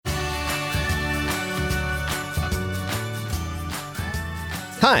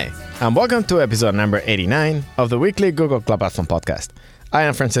Hi, and welcome to episode number 89 of the weekly Google Cloud Platform podcast. I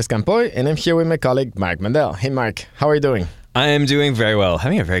am Francis Campoy, and I'm here with my colleague, Mark Mandel. Hey, Mark, how are you doing? I am doing very well.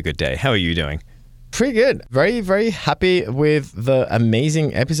 Having a very good day. How are you doing? Pretty good. Very, very happy with the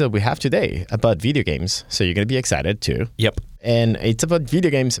amazing episode we have today about video games. So you're going to be excited too. Yep. And it's about video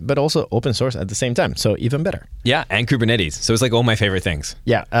games, but also open source at the same time. So even better. Yeah, and Kubernetes. So it's like all my favorite things.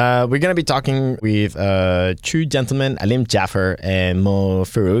 Yeah. We're going to be talking with two gentlemen, Alim, Jaffer, and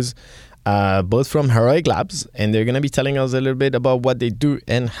Firouz, both from Heroic Labs. And they're going to be telling us a little bit about what they do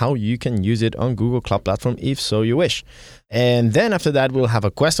and how you can use it on Google Cloud Platform if so you wish. And then after that, we'll have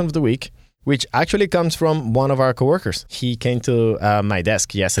a question of the week, which actually comes from one of our coworkers. He came to my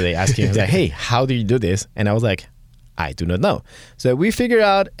desk yesterday asking, he was like, hey, how do you do this? And I was like, I do not know. So we figured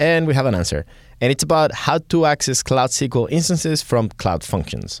out and we have an answer. And it's about how to access Cloud SQL instances from Cloud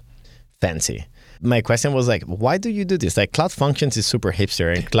Functions. Fancy. My question was like, why do you do this? Like Cloud Functions is super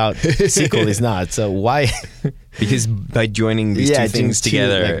hipster and Cloud SQL is not. So why? Because by joining these two things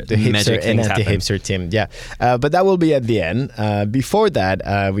together, like the hipster and anti-hipster team. Yeah. But that will be at the end. Before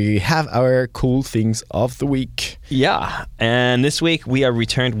that, we have our cool things of the week. Yeah. And this week we are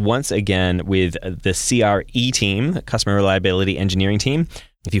returned once again with the CRE team, Customer Reliability Engineering team.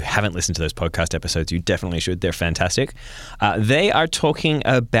 If you haven't listened to those podcast episodes, you definitely should. They're fantastic. They are talking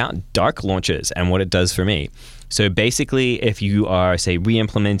about dark launches and what it does for me. So basically, if you are, say,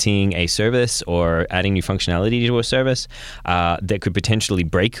 re-implementing a service or adding new functionality to a service that could potentially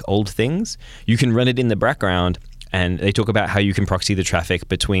break old things, you can run it in the background. And they talk about how you can proxy the traffic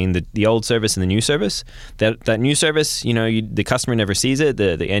between the old service and the new service. That new service, the customer never sees it,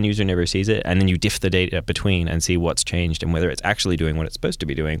 the end user never sees it, and then you diff the data between and see what's changed and whether it's actually doing what it's supposed to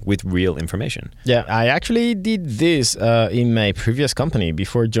be doing with real information. Yeah, I actually did this in my previous company.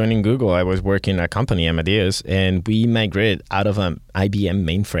 Before joining Google, I was working at a company, Amadeus, and we migrated out of an IBM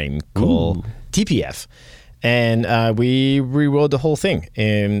mainframe called TPF. And we rewrote the whole thing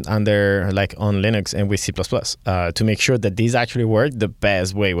on Linux and with C++ to make sure that this actually worked. The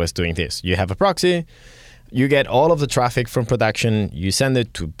best way was doing this. You have a proxy, you get all of the traffic from production, you send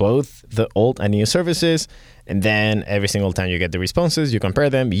it to both the old and new services, and then every single time you get the responses, you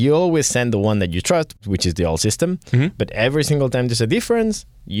compare them. You always send the one that you trust, which is the old system. Mm-hmm. But every single time there's a difference,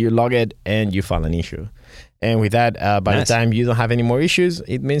 you log it and you file an issue. And with that, by the time you don't have any more issues,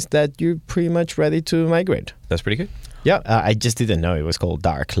 it means that you're pretty much ready to migrate. That's pretty good. Yeah, I just didn't know it was called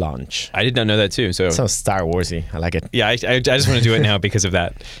Dark Launch. I did not know that too. So sounds Star Warsy. I like it. Yeah, I just want to do it now because of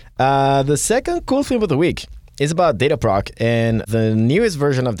that. The second cool thing of the week is about Dataproc, and the newest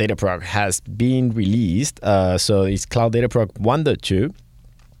version of Dataproc has been released. So it's Cloud Dataproc 1.2.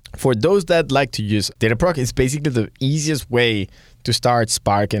 For those that like to use Dataproc, it's basically the easiest way to start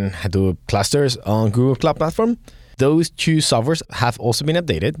Spark and Hadoop clusters on Google Cloud Platform. Those two softwares have also been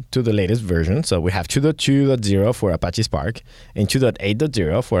updated to the latest version. So we have 2.2.0 for Apache Spark and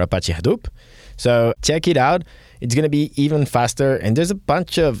 2.8.0 for Apache Hadoop. So check it out. It's going to be even faster. And there's a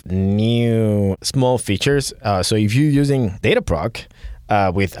bunch of new small features. So if you're using Dataproc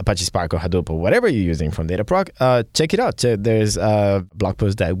with Apache Spark or Hadoop or whatever you're using from Dataproc, check it out. There's a blog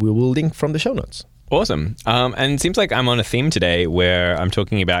post that we will link from the show notes. Awesome. And it seems like I'm on a theme today where I'm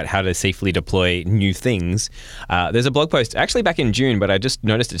talking about how to safely deploy new things. There's a blog post actually back in June, but I just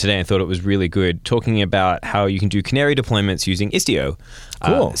noticed it today and thought it was really good, talking about how you can do canary deployments using Istio.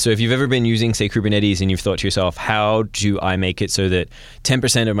 Cool. So if you've ever been using, say, Kubernetes and you've thought to yourself, how do I make it so that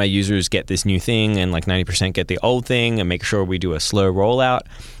 10% of my users get this new thing and like 90% get the old thing, and make sure we do a slow rollout?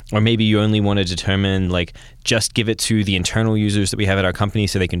 Or maybe you only want to determine, like, just give it to the internal users that we have at our company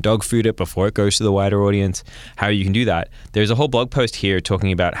so they can dog food it before it goes to the wider audience, how you can do that. There's a whole blog post here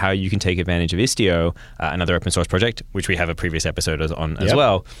talking about how you can take advantage of Istio, another open source project, which we have a previous episode on as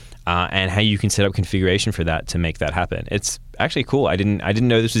well, and how you can set up configuration for that to make that happen. It's actually cool. I didn't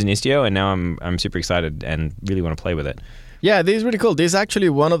know this was in Istio, and now I'm super excited and really want to play with it. Yeah, this is really cool. This is actually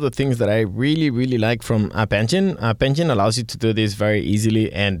one of the things that I really, really like from App Engine. App Engine allows you to do this very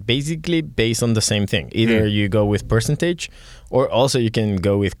easily and basically based on the same thing. Either you go with percentage, or also you can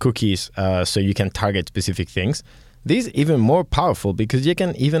go with cookies, so you can target specific things. This is even more powerful because you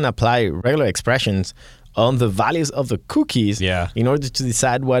can even apply regular expressions on the values of the cookies in order to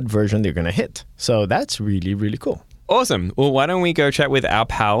decide what version they're going to hit. So that's really, really cool. Awesome. Well, why don't we go chat with our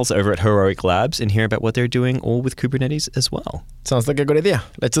pals over at Heroic Labs and hear about what they're doing all with Kubernetes as well. Sounds like a good idea.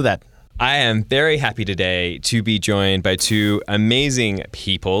 Let's do that. I am very happy today to be joined by two amazing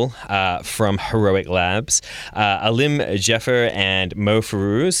people from Heroic Labs, Alim, Jaffer, and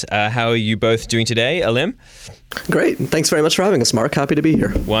Firouz. How are you both doing today, Alim? Great. Thanks very much for having us, Mark. Happy to be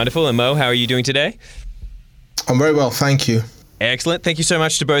here. Wonderful. And Mo, how are you doing today? I'm very well, thank you. Excellent. Thank you so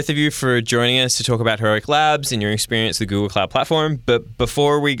much to both of you for joining us to talk about Heroic Labs and your experience with the Google Cloud Platform. But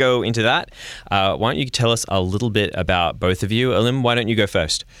before we go into that, why don't you tell us a little bit about both of you? Alim, why don't you go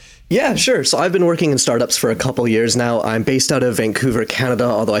first? Yeah, sure. So I've been working in startups for a couple years now. I'm based out of Vancouver, Canada,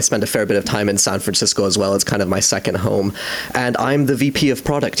 although I spend a fair bit of time in San Francisco as well. It's kind of my second home. And I'm the VP of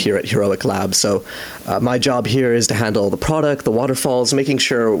product here at Heroic Labs. So my job here is to handle the product, the waterfalls, making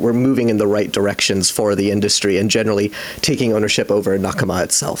sure we're moving in the right directions for the industry and generally taking ownership over Nakama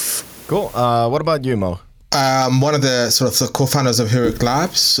itself. Cool. What about you, Mo? One of the sort of the co-founders of Heroic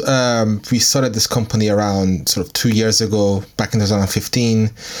Labs. We started this company around sort of 2 years ago, back in 2015.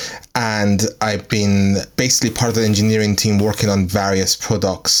 And I've been basically part of the engineering team working on various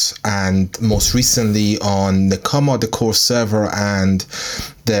products, and most recently on Nakama, the core server, and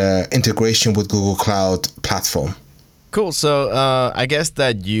the integration with Google Cloud Platform. Cool. So I guess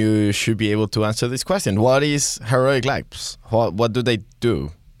that you should be able to answer this question. What is Heroic Labs? What do they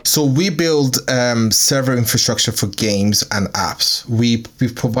do? So we build server infrastructure for games and apps. We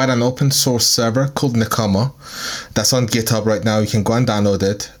provide an open source server called Nakama that's on GitHub right now. You can go and download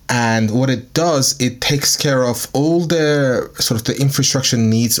it. And what it does, it takes care of all the sort of the infrastructure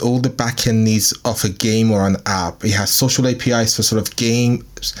needs, all the backend needs of a game or an app. It has social APIs for sort of games.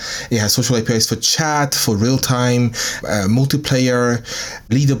 It has social APIs for chat, for real-time, multiplayer,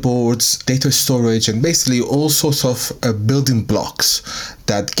 leaderboards, data storage, and basically all sorts of building blocks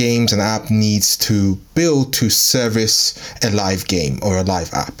that games and app needs to build to service a live game or a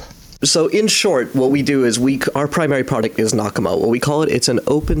live app. So in short, what we do is our primary product is Nakama. What we call it's an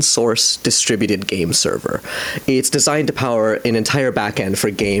open source distributed game server. It's designed to power an entire backend for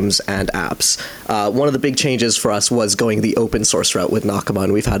games and apps. One of the big changes for us was going the open source route with Nakama,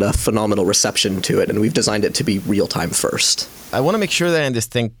 and we've had a phenomenal reception to it, and we've designed it to be real-time first. I want to make sure that I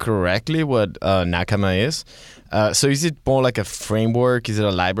understand correctly what Nakama is. So is it more like a framework? Is it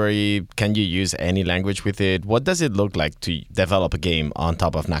a library? Can you use any language with it? What does it look like to develop a game on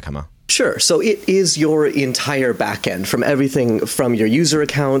top of Nakama? Sure. So it is your entire backend, from everything from your user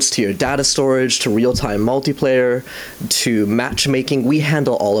accounts to your data storage to real-time multiplayer to matchmaking. We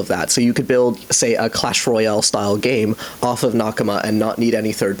handle all of that. So you could build, say, a Clash Royale style game off of Nakama and not need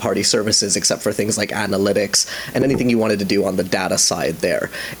any third-party services except for things like analytics and anything you wanted to do on the data side there.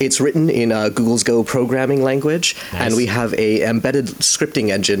 It's written in Google's Go programming language, nice. And we have a embedded scripting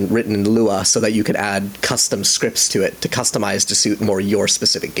engine written in Lua so that you could add custom scripts to it to customize to suit more your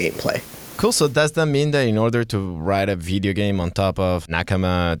specific gameplay. Cool. So does that mean that in order to write a video game on top of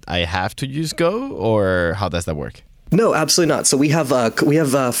Nakama, I have to use Go, or how does that work? No, absolutely not. So we have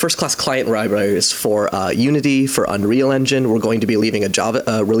first-class client libraries for Unity, for Unreal Engine. We're going to be releasing a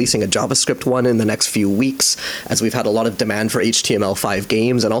JavaScript one in the next few weeks, as we've had a lot of demand for HTML5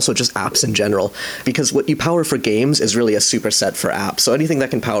 games and also just apps in general. Because what you power for games is really a superset for apps. So anything that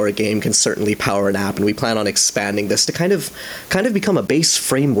can power a game can certainly power an app, and we plan on expanding this to kind of become a base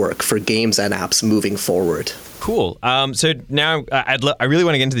framework for games and apps moving forward. Cool. So now I really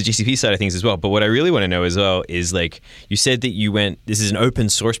want to get into the GCP side of things as well. But what I really want to know as well is, like, you said that this is an open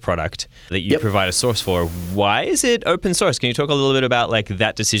source product that you provide a source for. Why is it open source? Can you talk a little bit about like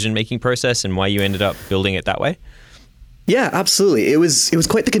that decision-making process and why you ended up building it that way? Yeah, absolutely. It was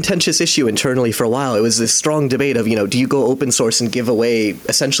quite the contentious issue internally for a while. It was this strong debate of, do you go open source and give away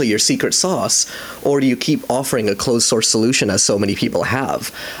essentially your secret sauce, or do you keep offering a closed source solution as so many people have?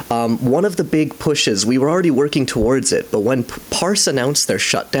 One of the big pushes, we were already working towards it, but when Parse announced their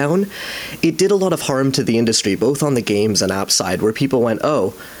shutdown, it did a lot of harm to the industry, both on the games and app side, where people went,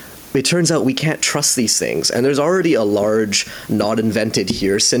 it turns out we can't trust these things. And there's already a large not invented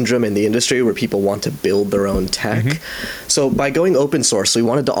here syndrome in the industry where people want to build their own tech. Mm-hmm. So by going open source, we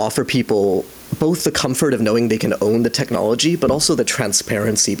wanted to offer people both the comfort of knowing they can own the technology, but also the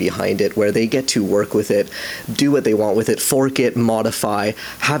transparency behind it, where they get to work with it, do what they want with it, fork it, modify,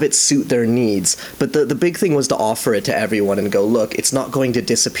 have it suit their needs. But the big thing was to offer it to everyone and go, look, it's not going to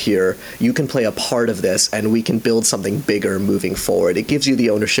disappear. You can play a part of this, and we can build something bigger moving forward. It gives you the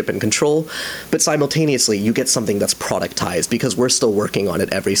ownership and control, but simultaneously, you get something that's productized, because we're still working on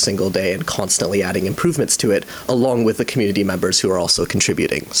it every single day and constantly adding improvements to it, along with the community members who are also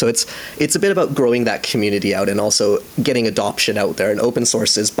contributing. So it's a bit about growing that community out and also getting adoption out there, and open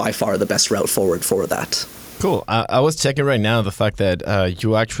source is by far the best route forward for that. Cool. I was checking right now the fact that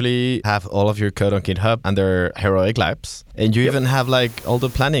you actually have all of your code on GitHub under Heroic Labs, and you even have like all the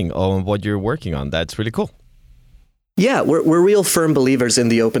planning on what you're working on. That's really cool. Yeah, we're real firm believers in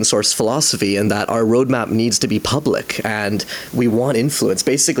the open source philosophy and that our roadmap needs to be public and we want influence.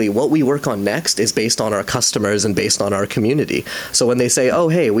 Basically, what we work on next is based on our customers and based on our community. So when they say, oh,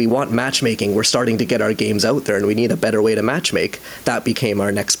 hey, we want matchmaking, we're starting to get our games out there and we need a better way to matchmake, that became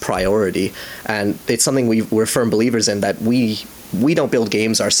our next priority. And it's something we're firm believers in, that we don't build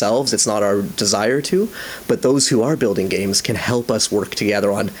games ourselves. It's not our desire to, but those who are building games can help us work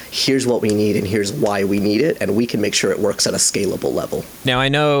together on here's what we need and here's why we need it, and we can make sure it works at a scalable level. Now, I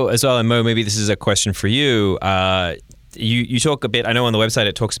know as well, and Mo, maybe this is a question for you. You talk a bit, I know on the website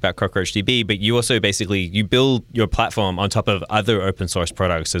it talks about CockroachDB, but you also you build your platform on top of other open source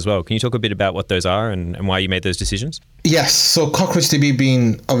products as well. Can you talk a bit about what those are and why you made those decisions? Yes, so CockroachDB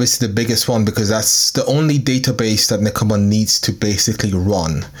being obviously the biggest one because that's the only database that Nekama needs to basically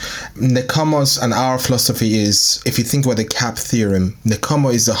run. Nekama's and our philosophy is, if you think about the CAP theorem,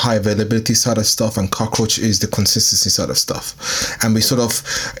 Nekama is the high availability side of stuff and Cockroach is the consistency side of stuff. And we sort of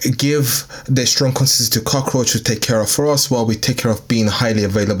give the strong consistency to Cockroach to take care of for us while we take care of being highly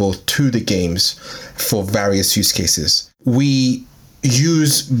available to the games for various use cases. We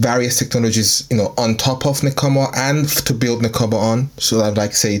use various technologies, on top of Nekama and to build Nekama on. So that,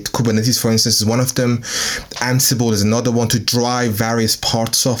 like, say, Kubernetes, for instance, is one of them. Ansible is another one to drive various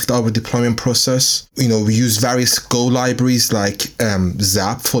parts of our deployment process. We use various Go libraries like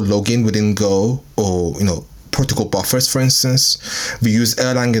Zap for login within Go, or, protocol buffers, for instance. We use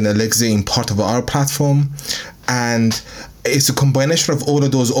Erlang and Elixir in part of our platform. And it's a combination of all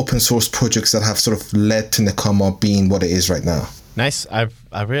of those open source projects that have sort of led to Nekama being what it is right now. Nice. I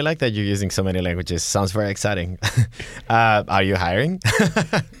really like that you're using so many languages. Sounds very exciting. Are you hiring?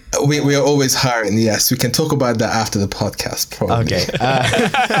 We are always hiring, yes. We can talk about that after the podcast, probably. Okay.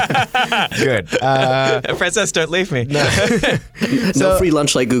 Good. Princess, don't leave me. No free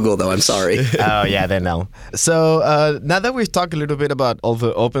lunch like Google, though. I'm sorry. Oh, yeah, then no. So now that we've talked a little bit about all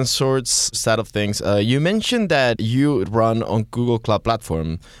the open source side of things, you mentioned that you run on Google Cloud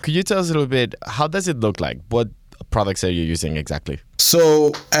Platform. Could you tell us a little bit, how does it look like? What products are you using exactly?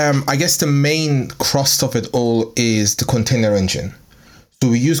 So I guess the main crust of it all is the container engine. So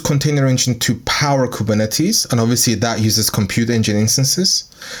we use container engine to power Kubernetes, and obviously that uses compute engine instances.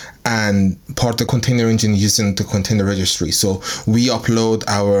 And part of the container engine using the container registry. So we upload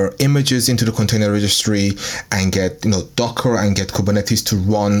our images into the container registry and get, Docker and get Kubernetes to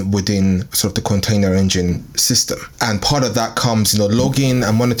run within sort of the container engine system. And part of that comes, logging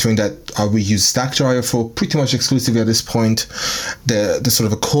and monitoring that we use Stackdriver for pretty much exclusively at this point. The sort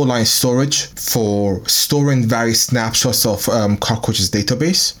of a core line storage for storing various snapshots of Cockroach's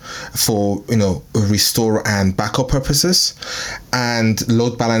database for, restore and backup purposes. And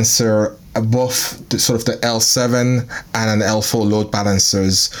load balancer above the sort of the L7 and an L4 load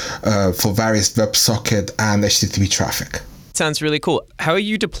balancers for various WebSocket and HTTP traffic. Sounds really cool. How are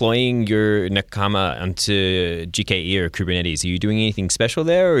you deploying your Nekama onto GKE or Kubernetes? Are you doing anything special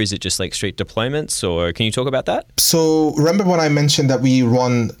there, or is it just like straight deployments? Or can you talk about that? So remember when I mentioned that we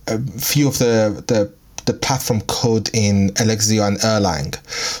run a few of the platform code in Elixir and Erlang.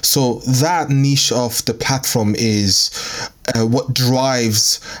 So that niche of the platform is what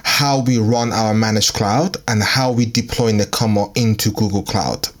drives how we run our managed cloud and how we deploy Nekama into Google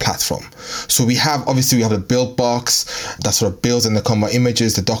Cloud Platform. So we have the build box that sort of builds the Nekama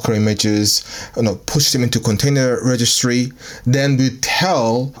images, the Docker images, push them into container registry. Then we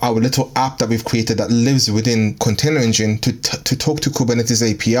tell our little app that we've created that lives within Container Engine to talk to Kubernetes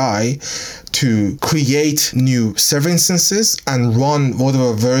API to create new server instances and run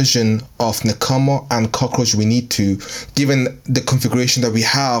whatever version of Nekama and Cockroach we need to, given the configuration that we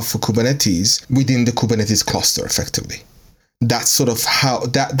have for Kubernetes within the Kubernetes cluster effectively. That's sort of how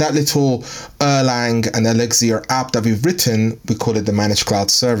that little Erlang and Elixir app that we've written, we call it the managed cloud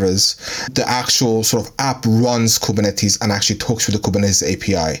servers. The actual sort of app runs Kubernetes and actually talks to the Kubernetes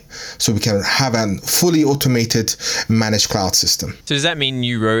API. So we can have a fully automated managed cloud system. So does that mean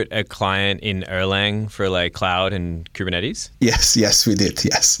you wrote a client in Erlang for like cloud and Kubernetes? Yes, we did.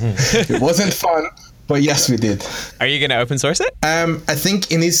 Yes. It wasn't fun. But yes, we did. Are you going to open source it? I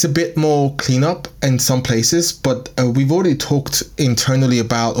think it needs a bit more cleanup in some places, but we've already talked internally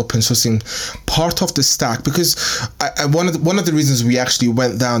about open sourcing part of the stack, because one of the reasons we actually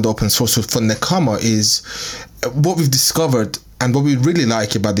went down the open source for Nekama is what we've discovered And what we really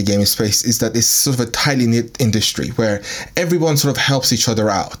like about the gaming space is that it's sort of a tightly knit industry where everyone sort of helps each other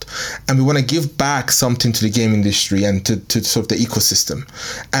out. And we want to give back something to the game industry and to sort of the ecosystem.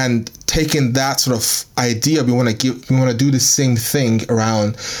 And taking that sort of idea, we want to do the same thing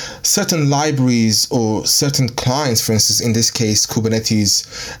around certain libraries or certain clients, for instance, in this case,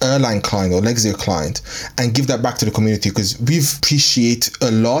 Kubernetes Erlang client or Lexio client, and give that back to the community, because we've appreciate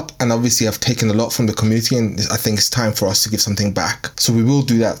a lot and obviously have taken a lot from the community, and I think it's time for us to give something back. So we will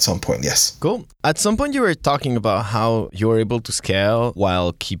do that at some point, yes. Cool. At some point you were talking about how you were able to scale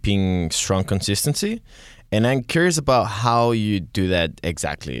while keeping strong consistency. And I'm curious about how you do that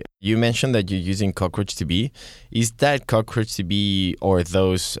exactly. You mentioned that you're using CockroachDB. Is that CockroachDB or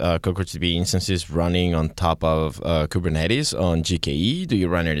those CockroachDB instances running on top of Kubernetes on GKE? Do you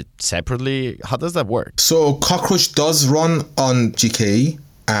run it separately? How does that work? So Cockroach does run on GKE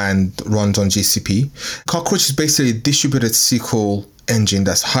and runs on GCP. Cockroach is basically a distributed SQL engine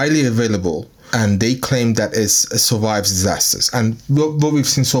that's highly available, and they claim that it survives disasters. And what we've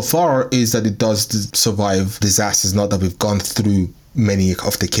seen so far is that it does survive disasters, not that we've gone through many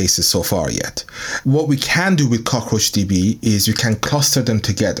of the cases so far yet. What we can do with CockroachDB is we can cluster them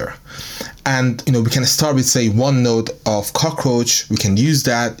together. And, we can start with, say, one node of Cockroach. We can use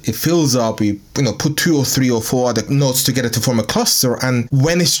that. It fills up. We, put 2 or 3 or 4 other nodes together to form a cluster. And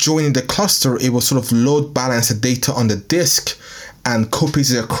when it's joining the cluster, it will sort of load balance the data on the disk and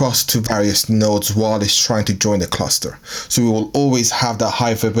copies it across to various nodes while it's trying to join the cluster. So we will always have that high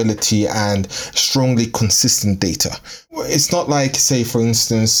availability and strongly consistent data. It's not like, say, for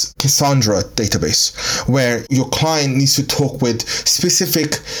instance, Cassandra database, where your client needs to talk with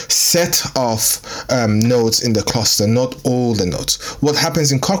specific set of nodes in the cluster, not all the nodes. What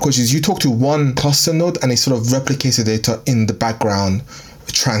happens in Cockroach is you talk to one cluster node and it sort of replicates the data in the background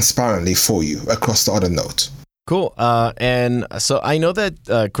transparently for you across the other nodes. Cool. And so I know that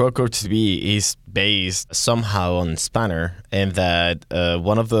CockroachDB is based somehow on Spanner, and that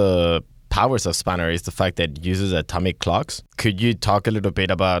one of the powers of Spanner is the fact that it uses atomic clocks. Could you talk a little bit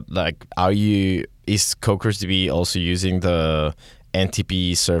about, like, is CockroachDB also using the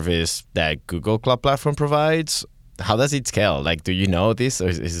NTP service that Google Cloud Platform provides? How does it scale? Like, do you know this, or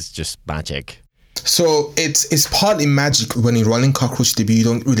is it just magic? So it's partly magic. When you're running CockroachDB, you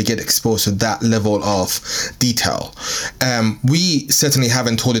don't really get exposed to that level of detail. We certainly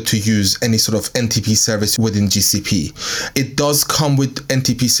haven't told it to use any sort of NTP service within GCP. It does come with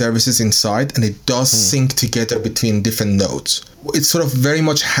NTP services inside, and it does sync together between different nodes. It's sort of very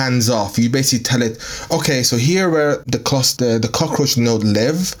much hands off. You basically tell it, okay, so here where the Cockroach node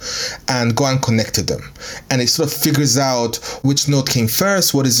live, and go and connect to them. And it sort of figures out which node came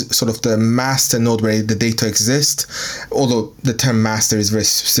first, what is sort of the master node where the data exists, although the term master is a very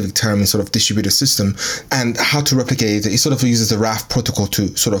specific term in sort of distributed system, and how to replicate it. It sort of uses the RAF protocol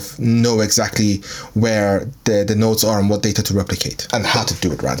to sort of know exactly where the nodes are and what data to replicate, and how to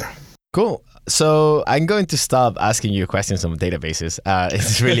do it rather. Cool. So I'm going to stop asking you questions on databases.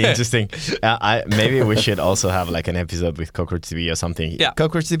 It's really interesting. Maybe we should also have like an episode with CockroachDB or something. Yeah.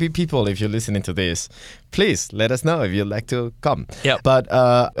 CockroachDB people, if you're listening to this, please let us know if you'd like to come. Yeah. But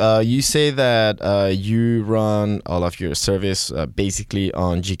you say that you run all of your service basically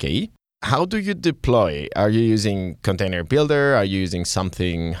on GKE. How do you deploy? Are you using Container Builder? Are you using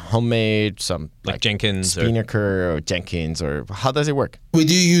something homemade, some like Jenkins, Spinnaker or Jenkins, or how does it work? We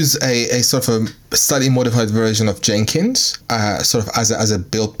do use a sort of a slightly modified version of Jenkins, sort of as a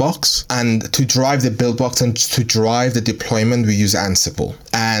build box. And to drive the build box and to drive the deployment, we use Ansible.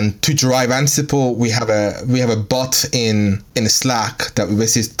 And to drive Ansible, we have a bot in Slack that we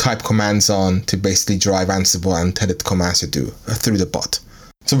basically type commands on to basically drive Ansible and tell it the commands to do through the bot.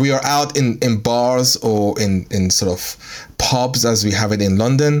 So we are out in bars or in sort of pubs as we have it in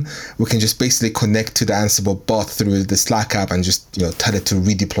London. We can just basically connect to the Ansible bot through the Slack app and just tell it to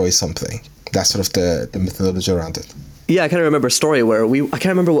redeploy something. That's sort of the methodology around it. Yeah, I kind of remember a story where I can't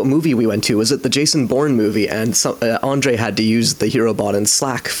remember what movie we went to. Was it the Jason Bourne movie? And Andre had to use the Hero bot in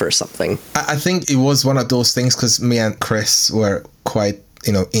Slack for something. I think it was one of those things because me and Chris were quite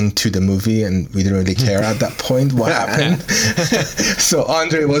into the movie, and we didn't really care at that point what happened. So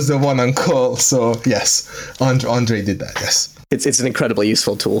Andre was the one on call. So yes, Andre did that. Yes. It's an incredibly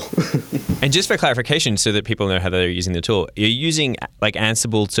useful tool. And just for clarification, so that people know how they're using the tool, you're using like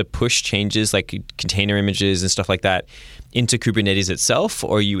Ansible to push changes like container images and stuff like that into Kubernetes itself,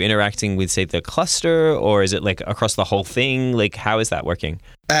 or are you interacting with, say, the cluster, or is it like across the whole thing? Like, how is that working?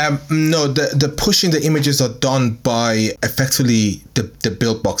 No, the pushing the images are done by effectively the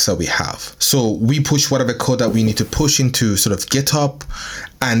build box that we have. So we push whatever code that we need to push into sort of GitHub,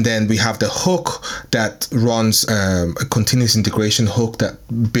 and then we have the hook that runs a continuous integration hook that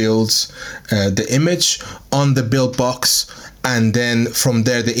builds the image on the build box. And then from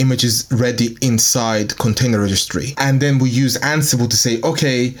there, the image is ready inside container registry. And then we use Ansible to say,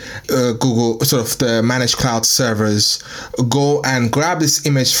 okay, Google, sort of the managed cloud servers, go and grab this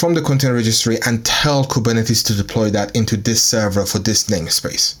image from the container registry and tell Kubernetes to deploy that into this server for this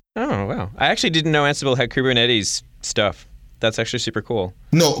namespace. Oh, wow. I actually didn't know Ansible had Kubernetes stuff. That's actually super cool.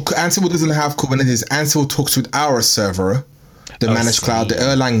 No, Ansible doesn't have Kubernetes. Ansible talks with our server, the managed cloud, the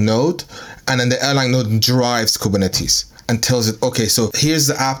Erlang node, and then the Erlang node drives Kubernetes and tells it, okay, so here's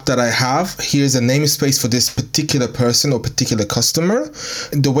the app that I have. Here's a namespace for this particular person or particular customer.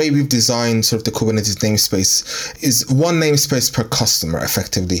 The way we've designed sort of the Kubernetes namespace is one namespace per customer,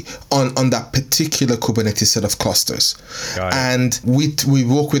 effectively, on that particular Kubernetes set of clusters. And we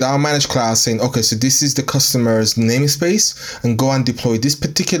work with our managed cloud saying, okay, so this is the customer's namespace, and go and deploy this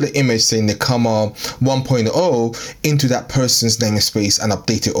particular image, say Nakama 1.0, into that person's namespace and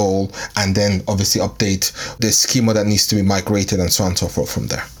update it all, and then obviously update the schema that needs to be migrated and so on and so forth from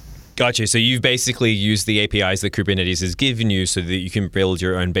there. Gotcha. So you've basically used the APIs that Kubernetes has given you so that you can build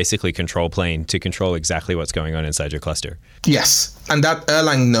your own basically control plane to control exactly what's going on inside your cluster. Yes. And that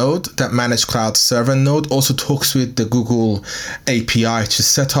Erlang node, that managed cloud server node, also talks with the Google API to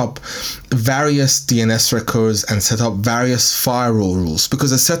set up various DNS records and set up various firewall rules.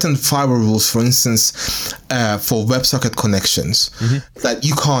 Because there's certain firewall rules, for instance, for WebSocket connections that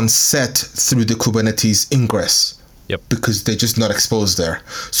you can't set through the Kubernetes ingress. Yep. Because they're just not exposed there.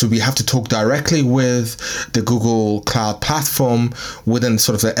 So we have to talk directly with the Google Cloud Platform within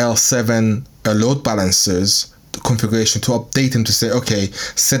sort of the L7 load balancers configuration to update them to say, okay,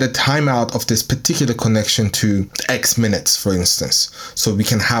 set a timeout of this particular connection to X minutes, for instance, so we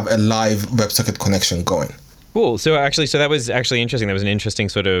can have a live WebSocket connection going. Cool. So that was actually interesting. That was an interesting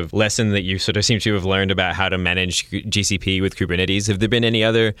sort of lesson that you sort of seem to have learned about how to manage GCP with Kubernetes. Have there been any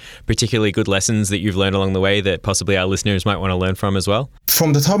other particularly good lessons that you've learned along the way that possibly our listeners might want to learn from as well?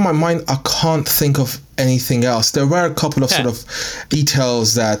 From the top of my mind, I can't think of anything else. There were a couple of sort of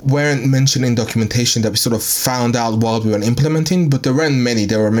details that weren't mentioned in documentation that we sort of found out while we were implementing, but there weren't many.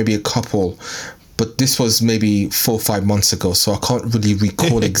 There were maybe a couple. But this was maybe 4 or 5 months ago, so I can't really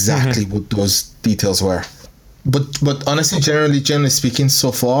recall exactly what those details were. But honestly, generally speaking,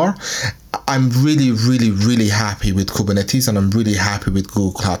 so far, I'm really, really, really happy with Kubernetes, and I'm really happy with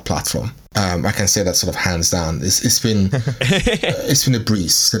Google Cloud Platform. I can say that sort of hands down. It's been it's been a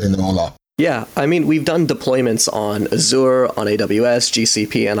breeze setting them all up. Yeah, I mean, we've done deployments on Azure, on AWS,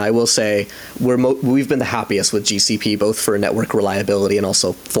 GCP, and I will say we've been the happiest with GCP, both for network reliability and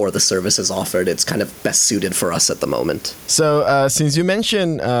also for the services offered. It's kind of best suited for us at the moment. So since you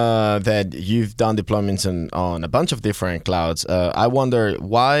mentioned that you've done deployments on a bunch of different clouds, I wonder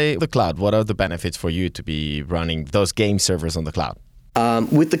why the cloud? What are the benefits for you to be running those game servers on the cloud?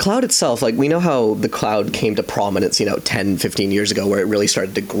 With the cloud itself, like we know how the cloud came to prominence, 10, 15 years ago, where it really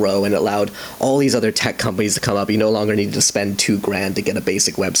started to grow and it allowed all these other tech companies to come up. You no longer needed to spend $2,000 to get a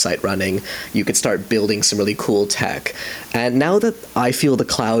basic website running. You could start building some really cool tech. And now that I feel the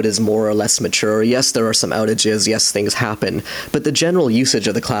cloud is more or less mature, yes, there are some outages, yes, things happen, but the general usage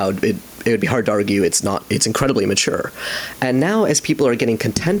of the cloud, it would be hard to argue it's incredibly mature. And now as people are getting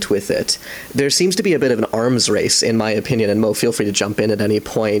content with it, there seems to be a bit of an arms race, in my opinion, and Mo, feel free to jump in at any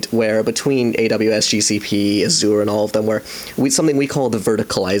point, where between AWS, GCP, Azure, and all of them, where something we call the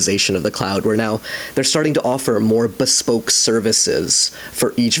verticalization of the cloud, where now they're starting to offer more bespoke services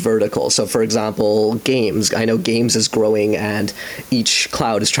for each vertical. So for example, games. I know games is growing and each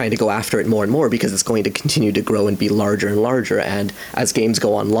cloud is trying to go after it more and more because it's going to continue to grow and be larger and larger. And as games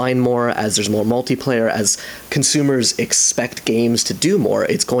go online more, as there's more multiplayer, as consumers expect games to do more,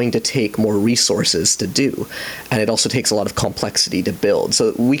 it's going to take more resources to do. And it also takes a lot of complexity to build.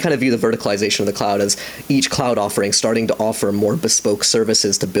 So we kind of view the verticalization of the cloud as each cloud offering starting to offer more bespoke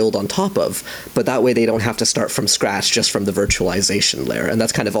services to build on top of, but that way they don't have to start from scratch just from the virtualization layer. And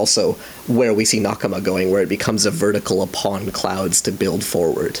that's kind of also where we see Nakama going, where it becomes a vertical upon clouds to build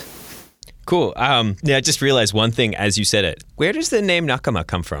forward. Cool. I just realized one thing as you said it. Where does the name Nakama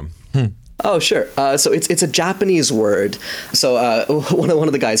come from? Oh, sure. So it's a Japanese word. So one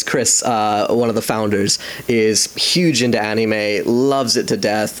of the guys, Chris, one of the founders, is huge into anime, loves it to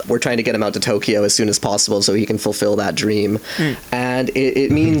death. We're trying to get him out to Tokyo as soon as possible so he can fulfill that dream. And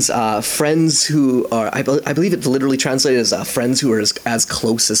it means friends who are, I believe it's literally translated as friends who are as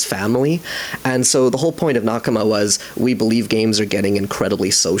close as family. And so the whole point of Nakama was we believe games are getting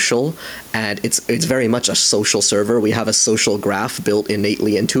incredibly social, and it's very much a social server. We have a social graph built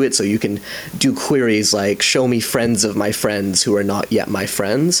innately into it, so you can do queries like show me friends of my friends who are not yet my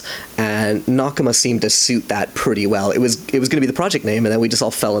friends, and Nakama seemed to suit that pretty well. It was going to be the project name, and then we just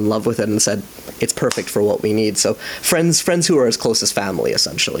all fell in love with it and said it's perfect for what we need. So friends who are as close as family,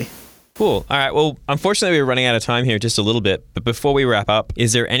 essentially. Cool. All right. Well, unfortunately, we're running out of time here just a little bit. But before we wrap up,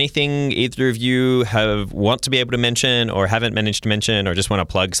 is there anything either of you want to be able to mention or haven't managed to mention, or just want to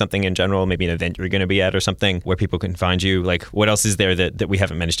plug something in general, maybe an event you're going to be at or something where people can find you? Like, what else is there that we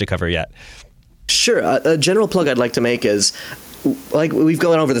haven't managed to cover yet? Sure. A general plug I'd like to make is, like, we've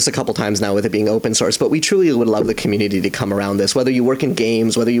gone over this a couple times now with it being open source, but we truly would love the community to come around this. Whether you work in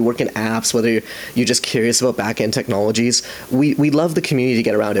games, whether you work in apps, whether you're just curious about back-end technologies, we love the community to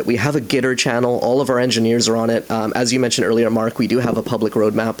get around it. We have a Gitter channel. All of our engineers are on it. As you mentioned earlier, Mark, we do have a public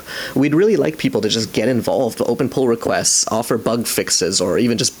roadmap. We'd really like people to just get involved, open pull requests, offer bug fixes, or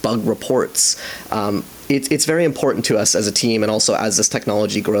even just bug reports. It's very important to us as a team, and also as this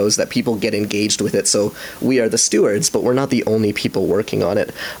technology grows, that people get engaged with it. So we are the stewards, but we're not the only people working on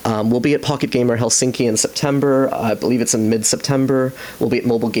it. We'll be at Pocket Gamer Helsinki in September. I believe it's in mid-September. We'll be at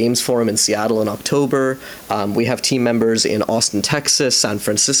Mobile Games Forum in Seattle in October. We have team members in Austin, Texas, San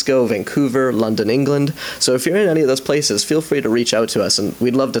Francisco, Vancouver, London, England. So if you're in any of those places, feel free to reach out to us, and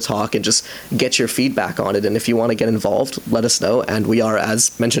we'd love to talk and just get your feedback on it. And if you want to get involved, let us know. And we are,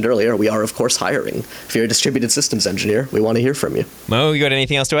 as mentioned earlier, we are, of course, hiring. If you're a distributed systems engineer, we want to hear from you. Mo, you got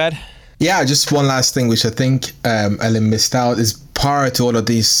anything else to add? Yeah, just one last thing, which I think Alim missed out, is prior to all of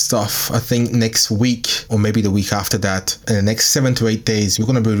these stuff, I think next week, or maybe the week after that, in the next 7 to 8 days, we're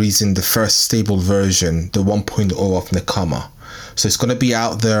going to be releasing the first stable version, the 1.0 of Nakama. So it's going to be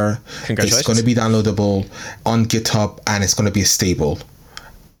out there. It's going to be downloadable on GitHub, and it's going to be stable.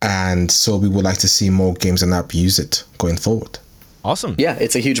 And so we would like to see more games and apps use it going forward. Awesome. Yeah,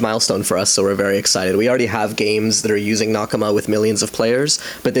 it's a huge milestone for us, so we're very excited. We already have games that are using Nakama with millions of players,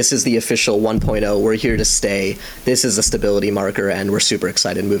 but this is the official 1.0. We're here to stay. This is a stability marker, and we're super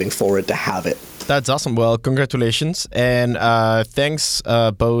excited moving forward to have it. That's awesome. Well, congratulations. And thanks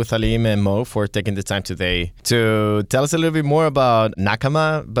both Alim and Mo for taking the time today to tell us a little bit more about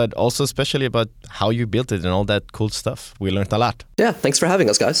Nakama, but also especially about how you built it and all that cool stuff. We learned a lot. Yeah, thanks for having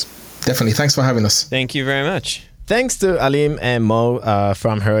us, guys. Definitely. Thanks for having us. Thank you very much. Thanks to Alim and Mo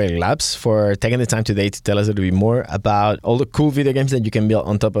from Heroic Labs for taking the time today to tell us a little bit more about all the cool video games that you can build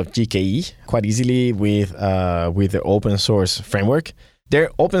on top of GKE quite easily with the open source framework. They're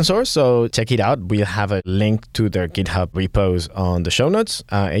open source, so check it out. We'll have a link to their GitHub repos on the show notes.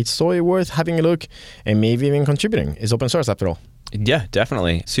 It's totally worth having a look and maybe even contributing. It's open source after all. Yeah,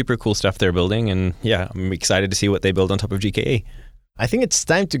 definitely. Super cool stuff they're building. And yeah, I'm excited to see what they build on top of GKE. I think it's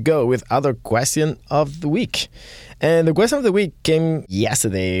time to go with other question of the week. And the question of the week came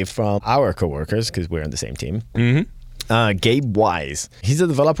yesterday from our coworkers, because we're on the same team. Gabe Wise. He's a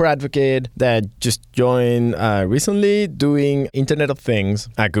developer advocate that just joined recently doing Internet of Things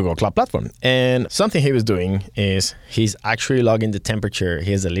at Google Cloud Platform. And something he was doing is he's actually logging the temperature.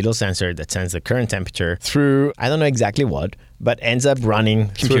 He has a little sensor that sends the current temperature through, I don't know exactly what, but ends up running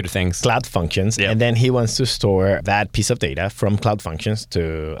computer things, Cloud Functions. Yep. And then he wants to store that piece of data from Cloud Functions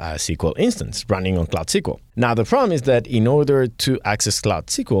to a SQL instance running on Cloud SQL. Now, the problem is that in order to access Cloud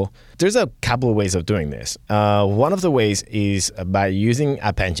SQL, there's a couple of ways of doing this. One of the ways is by using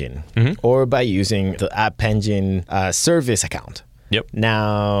App Engine or by using the App Engine service account. Yep.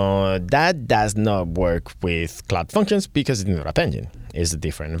 Now, that does not work with Cloud Functions because it's not App Engine. It's a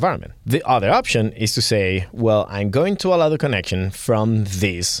different environment. The other option is to say, well, I'm going to allow the connection from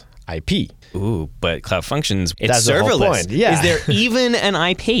this IP. Ooh, but Cloud Functions, it's That's the whole serverless. point. Yeah. Is there even an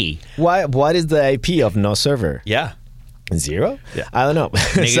IP? What is the IP of no server? Yeah. 0? Yeah. I don't know.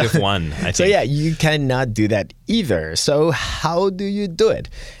 -1, I think. So yeah, you cannot do that either. So how do you do it?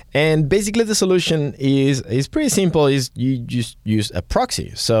 And basically the solution is pretty simple. Is you just use a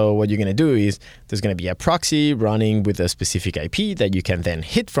proxy. So what you're going to do is there's going to be a proxy running with a specific IP that you can then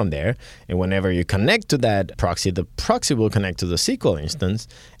hit from there. And whenever you connect to that proxy, the proxy will connect to the SQL instance.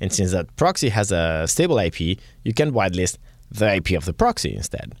 And since that proxy has a stable IP, you can whitelist the IP of the proxy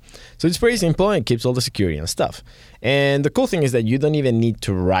instead. So it's pretty simple and it keeps all the security and stuff. And the cool thing is that you don't even need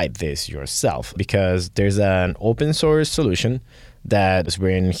to write this yourself because there's an open source solution that is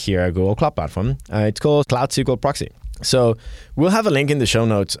written here at Google Cloud Platform. It's called Cloud SQL Proxy. So we'll have a link in the show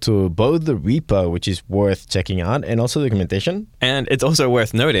notes to both the repo, which is worth checking out, and also the documentation. And it's also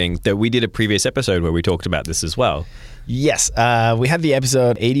worth noting that we did a previous episode where we talked about this as well. Yes, we had the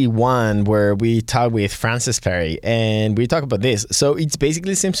episode 81 where we talked with Francis Perry, and we talked about this. So it's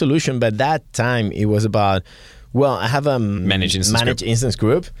basically the same solution, but that time it was about, well, I have a managed instance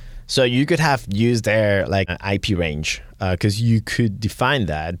group. So you could have used their like an IP range because you could define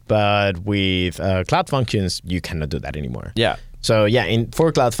that, but with Cloud Functions, you cannot do that anymore. Yeah. So yeah,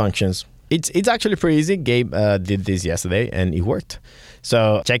 for Cloud Functions, it's actually pretty easy. Gabe did this yesterday and it worked.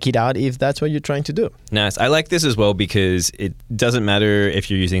 So check it out if that's what you're trying to do. Nice. I like this as well because it doesn't matter if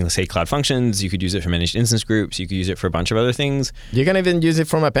you're using, let's say, Cloud Functions. You could use it for managed instance groups. You could use it for a bunch of other things. You can even use it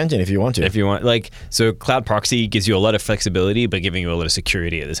from App Engine if you want to. If you want, so Cloud Proxy gives you a lot of flexibility, but giving you a lot of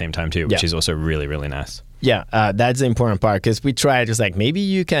security at the same time too, which is also really, really nice. Yeah, that's the important part because we tried just like maybe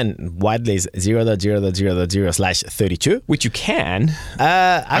you can whitelist 0.0.0.0/32. Which you can.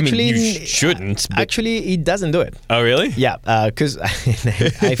 Actually, you shouldn't. But... Actually, it doesn't do it. Oh, really? Yeah, because I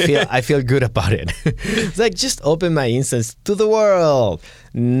feel good about it. It's like just open my instance to the world.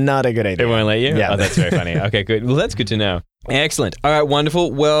 Not a good idea. It won't let you? Yeah. Oh, that's very funny. Okay, good. Well, that's good to know. Excellent. All right,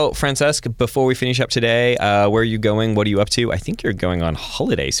 wonderful. Well, Francesc, before we finish up today, where are you going? What are you up to? I think you're going on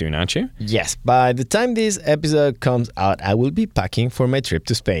holiday soon, aren't you? Yes. By the time this episode comes out, I will be packing for my trip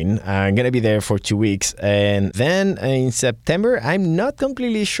to Spain. I'm going to be there for 2 weeks. And then in September, I'm not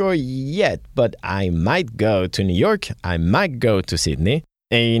completely sure yet, but I might go to New York. I might go to Sydney.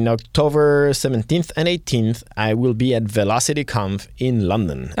 In October 17th and 18th, I will be at VelocityConf in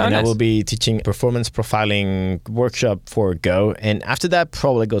London. Oh, and nice. I will be teaching performance profiling workshop for Go. And after that,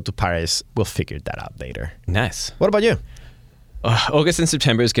 probably go to Paris. We'll figure that out later. Nice. What about you? August and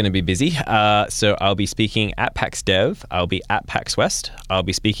September is going to be busy. So I'll be speaking at PAX Dev. I'll be at PAX West. I'll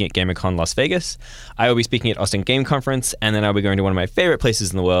be speaking at GamerCon Las Vegas. I will be speaking at Austin Game Conference. And then I'll be going to one of my favorite places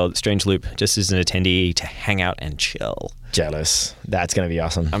in the world, Strange Loop, just as an attendee to hang out and chill. Jealous. That's going to be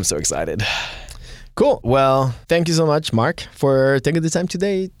awesome. I'm so excited. Cool. Well, thank you so much, Mark, for taking the time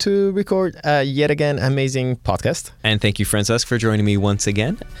today to record yet again amazing podcast. And thank you, Francesc, for joining me once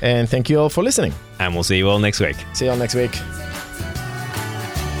again. And thank you all for listening. And we'll see you all next week. See you all next week.